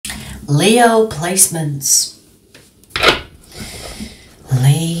Leo placements.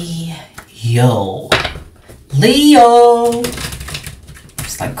 Leo. Leo.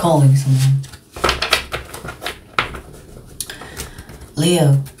 It's like calling someone.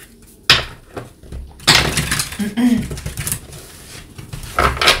 Leo.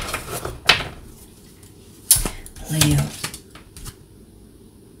 Leo.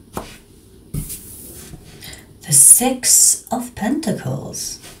 The Six of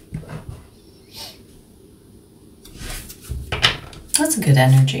Pentacles. That's a good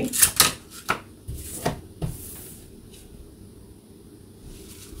energy.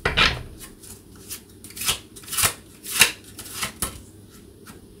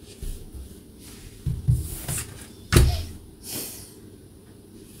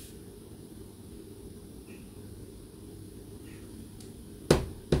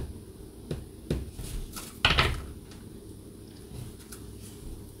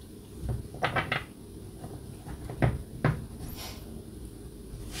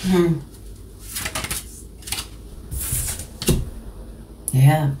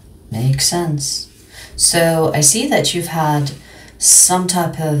 Yeah, makes sense. So I see that you've had some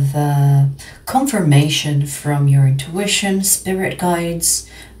type of confirmation from your intuition, spirit guides,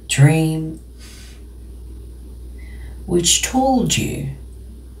 dream, which told you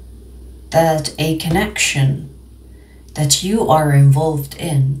that a connection that you are involved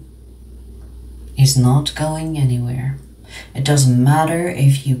in is not going anywhere. It doesn't matter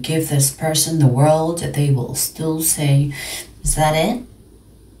if you give this person the world, they will still say, is that it?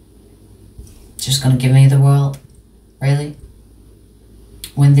 Just gonna give me the world? Really?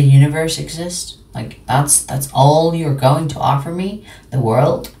 When the universe exists? Like, that's all you're going to offer me? The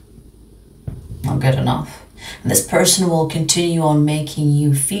world? Not good enough. And this person will continue on making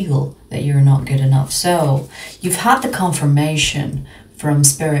you feel that you're not good enough. So, you've had the confirmation from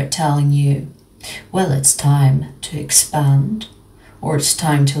Spirit telling you, well, it's time to expand, or it's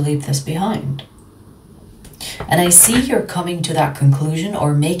time to leave this behind. And I see you're coming to that conclusion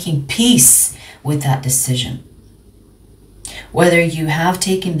or making peace with that decision. Whether you have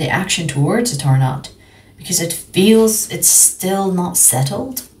taken the action towards it or not, because it feels it's still not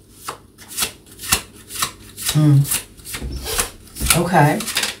settled. Okay.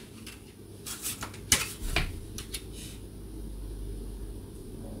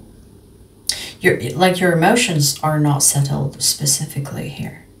 Your emotions are not settled specifically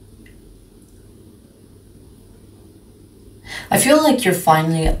here. I feel like you're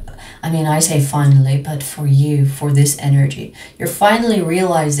finally, I mean, I say finally, but for you, for this energy, you're finally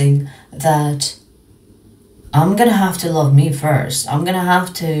realizing that I'm gonna have to love me first. I'm gonna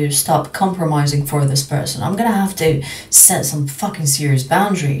have to stop compromising for this person. I'm gonna have to set some fucking serious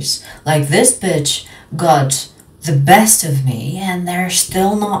boundaries. Like, this bitch got the best of me and they're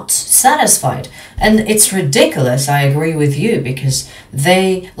still not satisfied. And it's ridiculous, I agree with you, because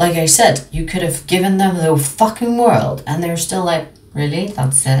they, like I said, you could have given them the fucking world and they're still like, really?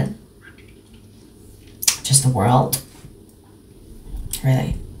 That's it? Just the world?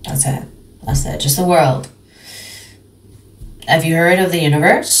 Really? That's it? That's it? Just the world? Have you heard of the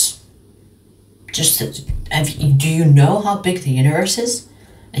universe? Do you know how big the universe is?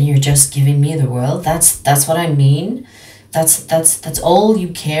 And you're just giving me the world? That's what I mean. That's all you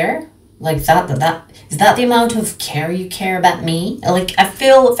care? Like is that the amount of care you care about me? Like, I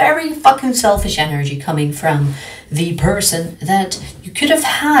feel very fucking selfish energy coming from the person that you could have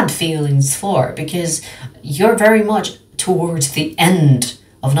had feelings for, because you're very much towards the end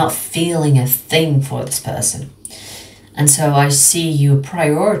of not feeling a thing for this person. And so I see you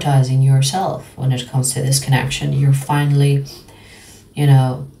prioritizing yourself when it comes to this connection. You're finally, you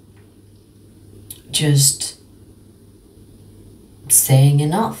know, just saying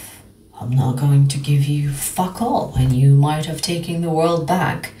enough. I'm not going to give you fuck all. And you might have taken the world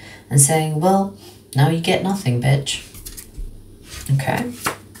back and saying, well, now you get nothing, bitch. Okay.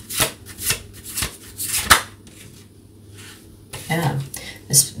 Yeah.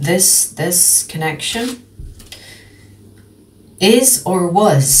 This connection is or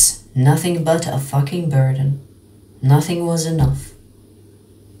was nothing but a fucking burden. Nothing was enough.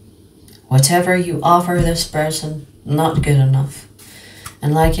 Whatever you offer this person, not good enough.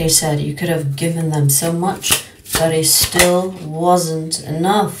 And like I said, you could have given them so much, but it still wasn't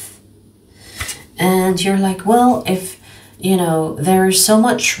enough. And you're like, well, if, you know, there is so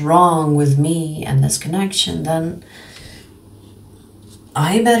much wrong with me and this connection, then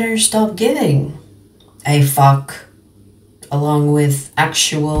I better stop giving a fuck along with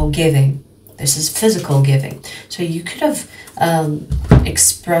actual giving. This is physical giving. So you could have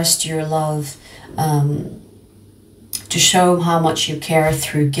expressed your love to show how much you care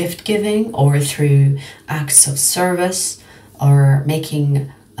through gift giving or through acts of service or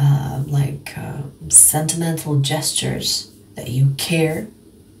making sentimental gestures that you care.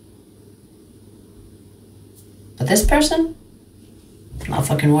 But this person, not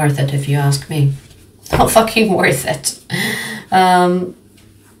fucking worth it if you ask me. Not fucking worth it.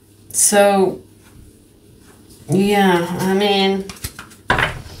 So, yeah, I mean,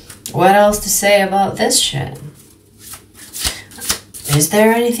 what else to say about this shit? Is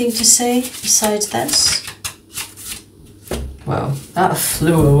there anything to say besides this? Well, that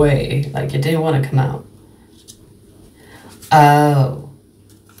flew away, like it didn't want to come out. Oh.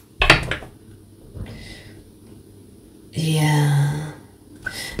 Yeah.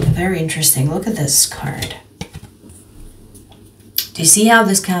 Very interesting. Look at this card. Do you see how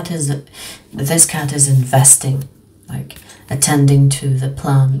this cat is investing, like attending to the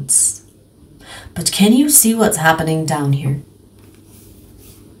plants? But can you see what's happening down here?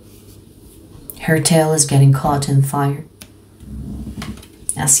 Her tail is getting caught in fire.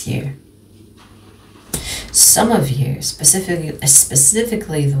 That's you. Some of you, specifically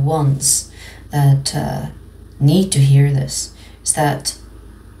the ones that need to hear this, is that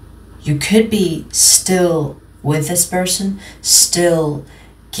you could be still with this person, still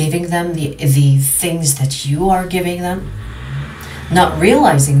giving them the things that you are giving them, not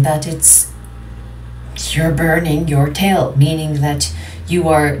realizing that you're burning your tail, meaning that you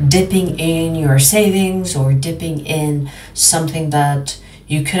are dipping in your savings or dipping in something that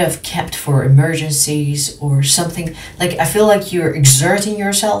you could have kept for emergencies or something. Like, I feel like you're exerting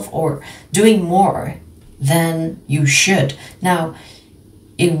yourself or doing more than you should. Now,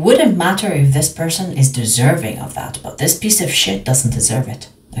 it wouldn't matter if this person is deserving of that, but this piece of shit doesn't deserve it.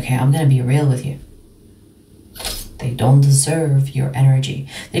 Okay, I'm gonna be real with you. They don't deserve your energy.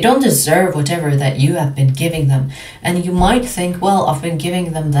 They don't deserve whatever that you have been giving them. And you might think, well, I've been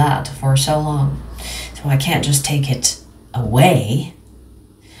giving them that for so long, so I can't just take it away.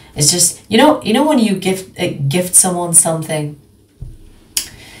 It's just, you know when you gift someone something,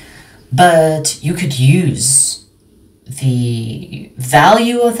 but you could use the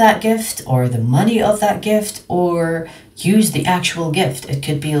value of that gift or the money of that gift or use the actual gift. It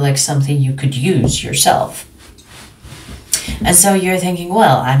could be like something you could use yourself. And so you're thinking,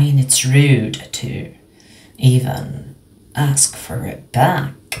 well, I mean, it's rude to even ask for it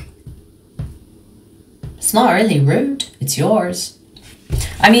back. It's not really rude. It's yours.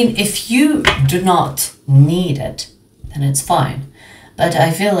 I mean, if you do not need it, then it's fine. But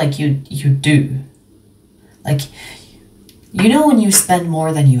I feel like you do. Like, you know when you spend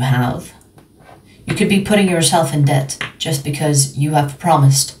more than you have? You could be putting yourself in debt just because you have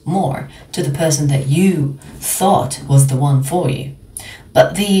promised more to the person that you thought was the one for you.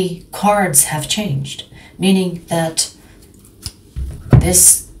 But the cards have changed, meaning that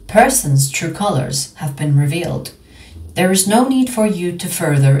this person's true colors have been revealed. There is no need for you to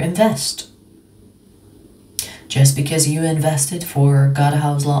further invest. Just because you invested for God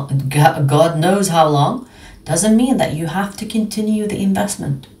knows how long, doesn't mean that you have to continue the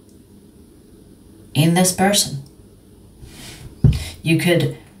investment in this person. You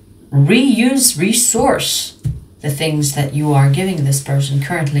could resource the things that you are giving this person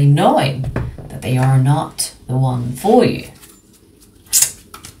currently, knowing that they are not the one for you.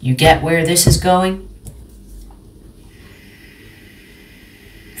 You get where this is going?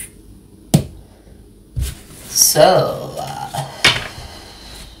 So,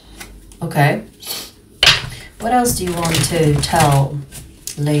 okay. What else do you want to tell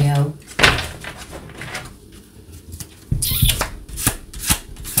Leo?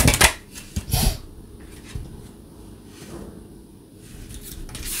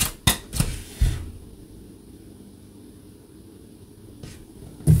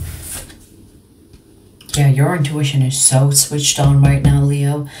 Yeah, your intuition is so switched on right now,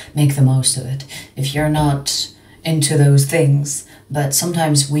 Leo. Make the most of it. If you're not into those things, but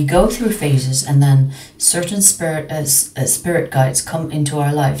sometimes we go through phases and then certain spirit guides come into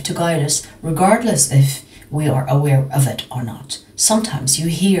our life to guide us, regardless if we are aware of it or not. Sometimes you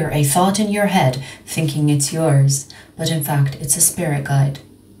hear a thought in your head thinking it's yours, but in fact it's a spirit guide.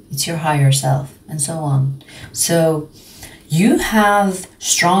 It's your higher self, and so on. So you have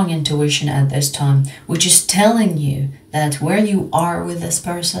strong intuition at this time, which is telling you that where you are with this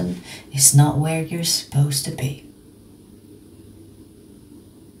person is not where you're supposed to be.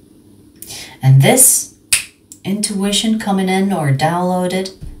 And this intuition coming in or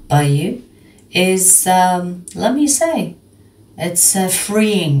downloaded by you is, let me say, it's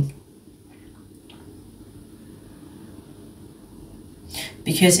freeing.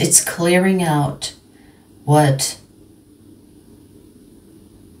 Because it's clearing out what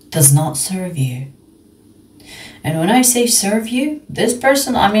does not serve you. And when I say serve you, this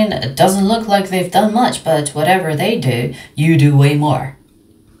person, I mean, it doesn't look like they've done much, but whatever they do, you do way more.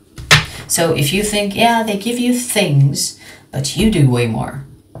 So if you think, yeah, they give you things, but you do way more.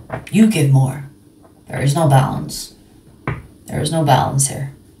 You give more. There is no balance. There is no balance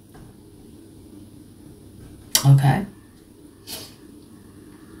here. Okay?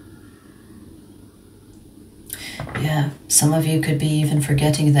 Yeah, some of you could be even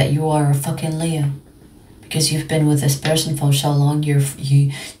forgetting that you are a fucking Leo. Because you've been with this person for so long, you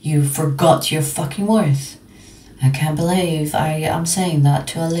forgot your fucking worth. I can't believe I'm saying that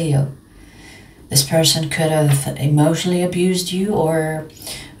to a Leo. This person could have emotionally abused you or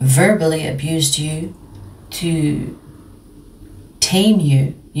verbally abused you to tame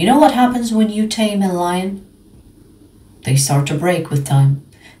you. You know what happens when you tame a lion? They start to break with time.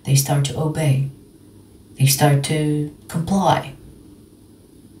 They start to obey. They start to comply.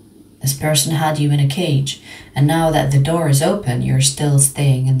 This person had you in a cage, and now that the door is open, you're still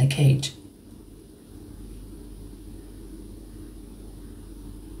staying in the cage.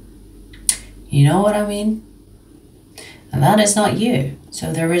 You know what I mean? And that is not you.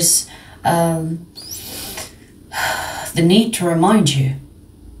 So there is the need to remind you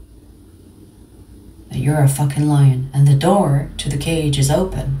that you're a fucking lion, and the door to the cage is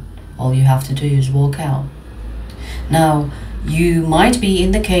open. All you have to do is walk out. Now, you might be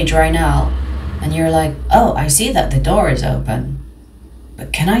in the cage right now, and you're like, oh, I see that the door is open,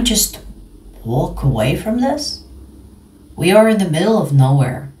 but can I just walk away from this? We are in the middle of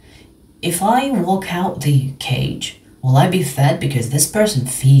nowhere. If I walk out the cage, will I be fed? Because this person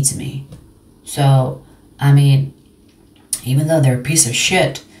feeds me. So, I mean, even though they're a piece of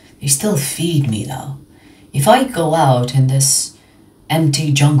shit, they still feed me though. If I go out in this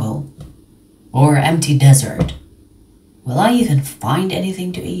empty jungle or empty desert, will I even find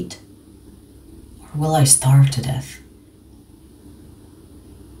anything to eat? Or will I starve to death?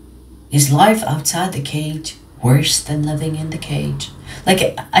 Is life outside the cage worse than living in the cage?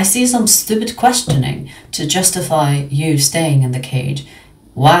 Like, I see some stupid questioning to justify you staying in the cage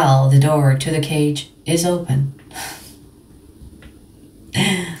while the door to the cage is open.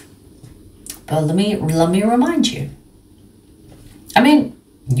 But let me remind you. I mean,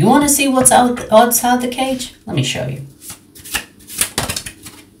 you want to see what's outside the cage? Let me show you.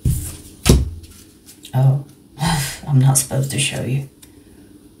 Oh, I'm not supposed to show you.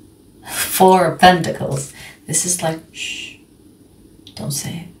 4 of Pentacles. This is like, shh, don't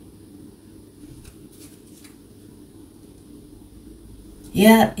say it.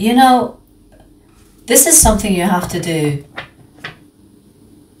 Yeah, you know, this is something you have to do.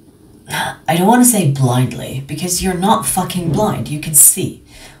 I don't want to say blindly, because you're not fucking blind. You can see.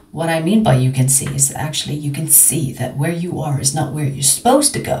 What I mean by you can see is actually you can see that where you are is not where you're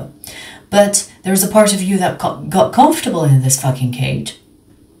supposed to go. But there's a part of you that got comfortable in this fucking cage.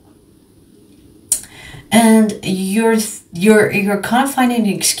 And you're kind of finding an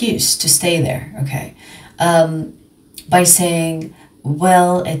excuse to stay there, okay? By saying,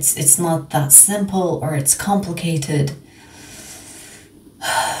 well, it's not that simple, or it's complicated.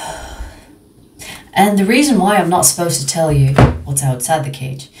 And the reason why I'm not supposed to tell you what's outside the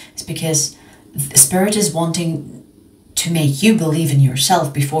cage is because the Spirit is wanting to make you believe in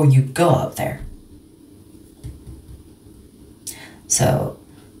yourself before you go out there. So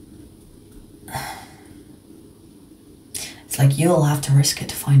it's like you'll have to risk it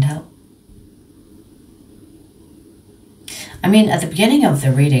to find out. I mean, at the beginning of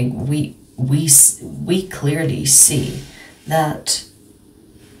the reading, we clearly see that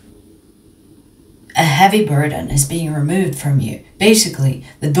a heavy burden is being removed from you. Basically,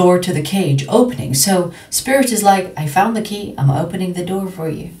 the door to the cage opening. So Spirit is like, I found the key, I'm opening the door for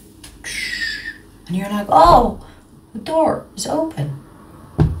you. And you're like, oh, the door is open.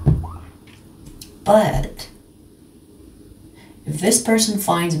 But if this person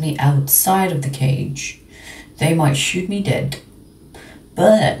finds me outside of the cage, they might shoot me dead.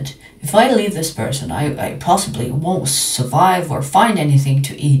 But if I leave this person, I possibly won't survive or find anything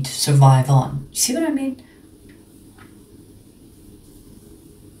to eat, survive on. See what I mean?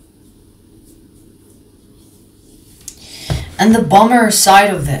 And the bummer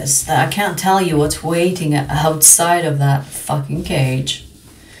side of this, that I can't tell you what's waiting outside of that fucking cage.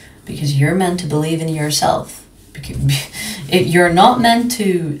 Because you're meant to believe in yourself. You're not meant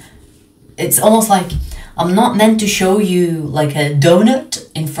to... It's almost like... I'm not meant to show you like a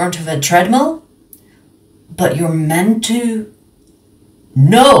donut in front of a treadmill, but you're meant to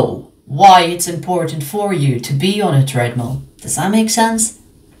know why it's important for you to be on a treadmill. Does that make sense?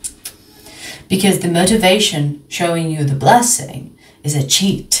 Because the motivation showing you the blessing is a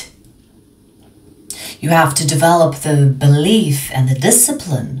cheat. You have to develop the belief and the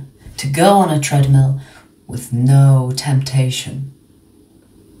discipline to go on a treadmill with no temptation.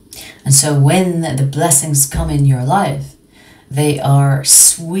 And so when the blessings come in your life, they are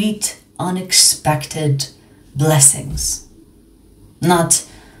sweet, unexpected blessings. Not,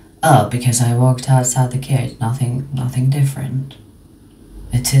 oh, because I walked outside the gate, nothing different.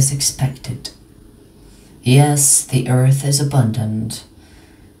 It is expected. Yes, the earth is abundant.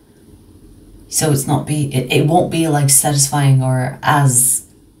 So it won't be like satisfying or as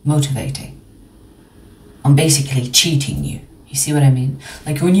motivating. I'm basically cheating you. You see what I mean?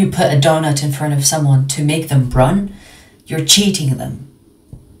 Like when you put a donut in front of someone to make them run, you're cheating them.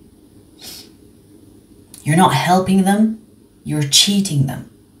 You're not helping them, you're cheating them.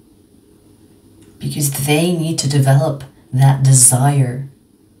 Because they need to develop that desire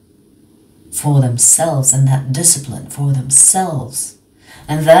for themselves and that discipline for themselves.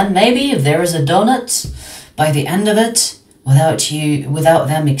 And then maybe if there is a donut by the end of it, without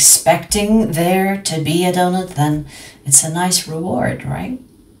them expecting there to be a donut, then it's a nice reward, right?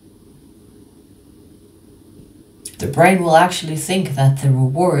 The brain will actually think that the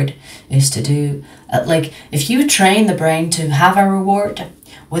reward is to do, like if you train the brain to have a reward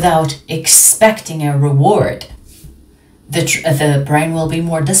without expecting a reward, the brain will be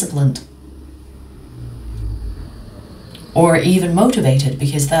more disciplined. Or even motivated,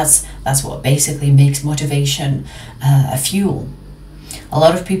 because that's what basically makes motivation a fuel. A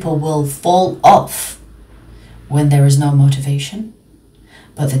lot of people will fall off when there is no motivation.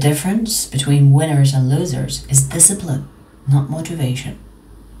 But the difference between winners and losers is discipline, not motivation.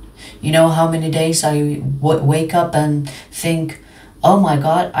 You know how many days I wake up and think, oh my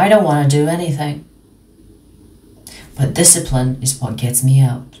God, I don't want to do anything. But discipline is what gets me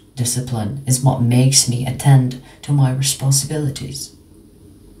out. Discipline is what makes me attend to my responsibilities.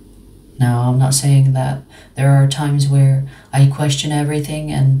 Now, I'm not saying that there are times where I question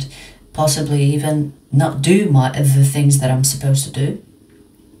everything and possibly even not do the things that I'm supposed to do.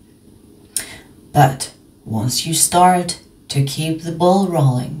 But once you start to keep the ball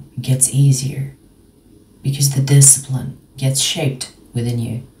rolling, it gets easier because the discipline gets shaped within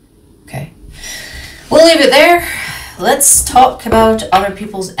you. Okay, we'll leave it there. Let's talk about other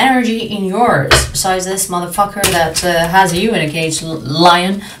people's energy in yours. Besides this motherfucker that has you in a cage,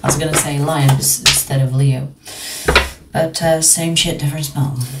 lion. I was gonna say lion instead of Leo. But same shit, different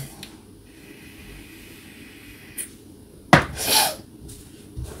smell.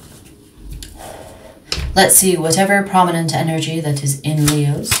 Let's see, whatever prominent energy that is in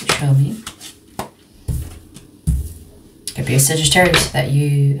Leos, show me. Could be a Sagittarius that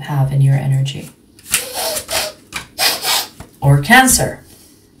you have in your energy. Or Cancer.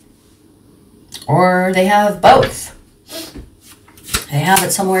 Or they have both. They have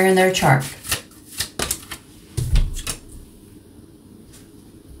it somewhere in their chart.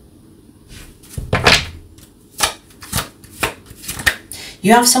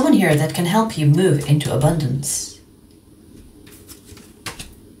 You have someone here that can help you move into abundance.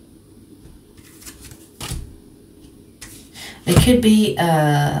 They could be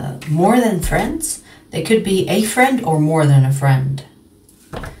more than friends. They could be a friend or more than a friend.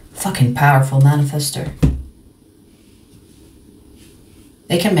 Fucking powerful manifester.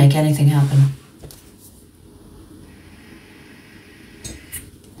 They can make anything happen.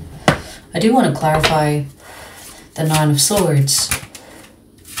 I do want to clarify the Nine of Swords.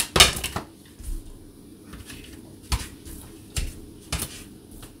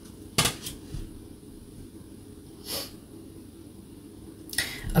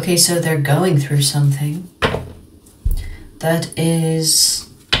 Okay, so they're going through something that is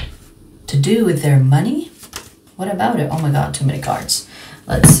to do with their money. What about it? Oh my God, too many cards.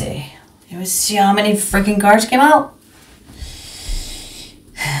 Let's see. Let's see how many freaking cards came out.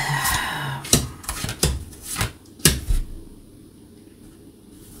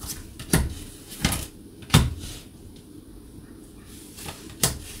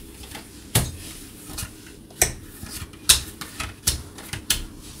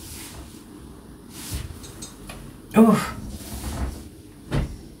 Oh.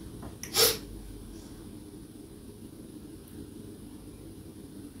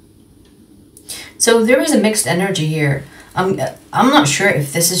 So there is a mixed energy here. I'm not sure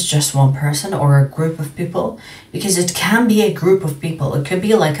if this is just one person or a group of people, because it can be a group of people. It could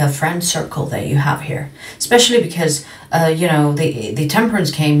be like a friend circle that you have here, especially because you know, the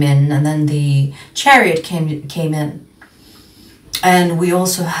Temperance came in and then the Chariot came in, and we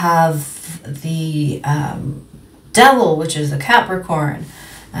also have the Devil, which is the Capricorn,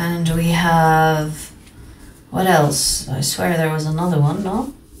 and we have, what else? I swear there was another one,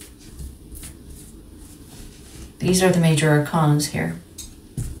 no? These are the major arcanas here.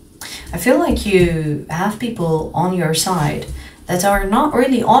 I feel like you have people on your side that are not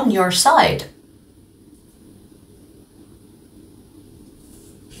really on your side.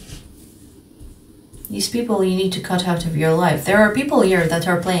 These people you need to cut out of your life. There are people here that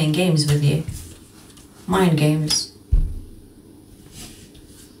are playing games with you. Mind games.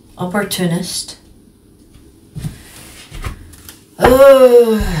 Opportunist.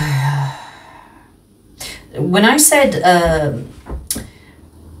 When I said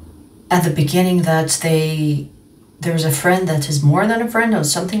at the beginning that there's a friend that is more than a friend or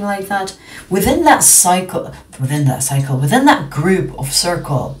something like that, within that group of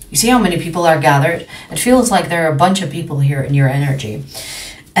circle, you see how many people are gathered? It feels like there are a bunch of people here in your energy.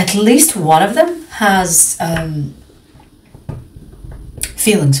 At least one of them has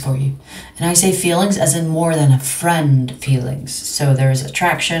feelings for you. And I say feelings as in more than a friend feelings. So there's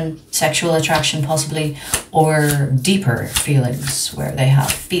attraction, sexual attraction possibly, or deeper feelings where they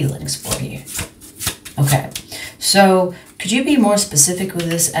have feelings for you. Okay, so could you be more specific with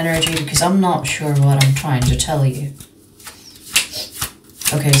this energy? Because I'm not sure what I'm trying to tell you.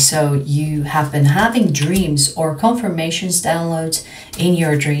 Okay, so you have been having dreams or confirmations downloads in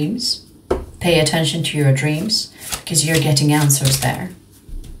your dreams. Pay attention to your dreams because you're getting answers there.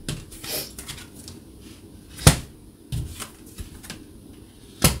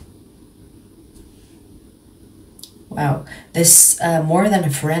 Wow, this more than a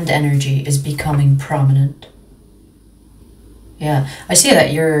friend energy is becoming prominent. Yeah, I see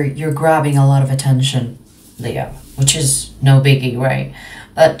that you're grabbing a lot of attention, Leo, which is no biggie, right?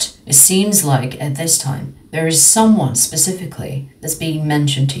 But it seems like at this time, there is someone specifically that's being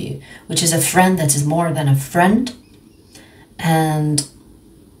mentioned to you, which is a friend that is more than a friend. And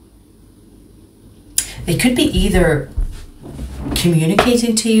they could be either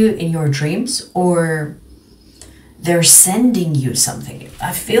communicating to you in your dreams or they're sending you something.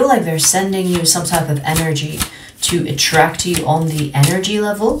 I feel like they're sending you some type of energy to attract you on the energy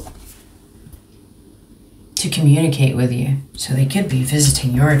level, to communicate with you. So they could be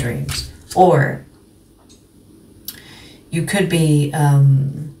visiting your dreams, or you could be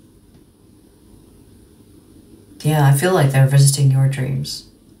yeah, I feel like they're visiting your dreams.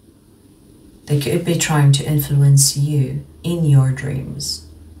 They could be trying to influence you in your dreams,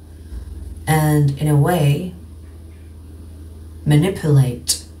 and in a way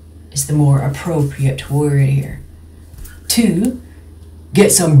manipulate is the more appropriate word here. To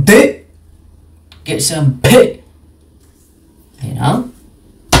get some dick, get some pit, you know?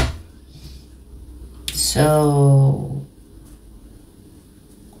 So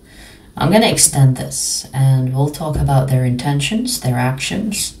I'm gonna extend this and we'll talk about their intentions, their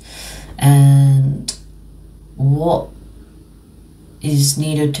actions, and what is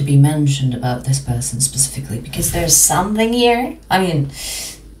needed to be mentioned about this person specifically, because there's something here. I mean,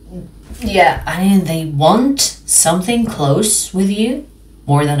 yeah, I mean, they want something close with you,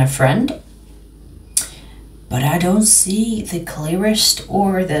 more than a friend, but I don't see the clearest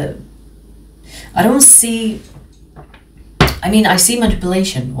or the, I don't see, I mean, I see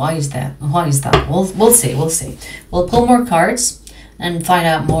manipulation. Why is that? Why is that? We'll see, we'll see. We'll pull more cards and find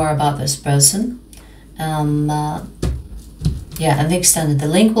out more about this person. Yeah, and the extended. The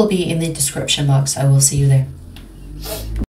link will be in the description box. I will see you there.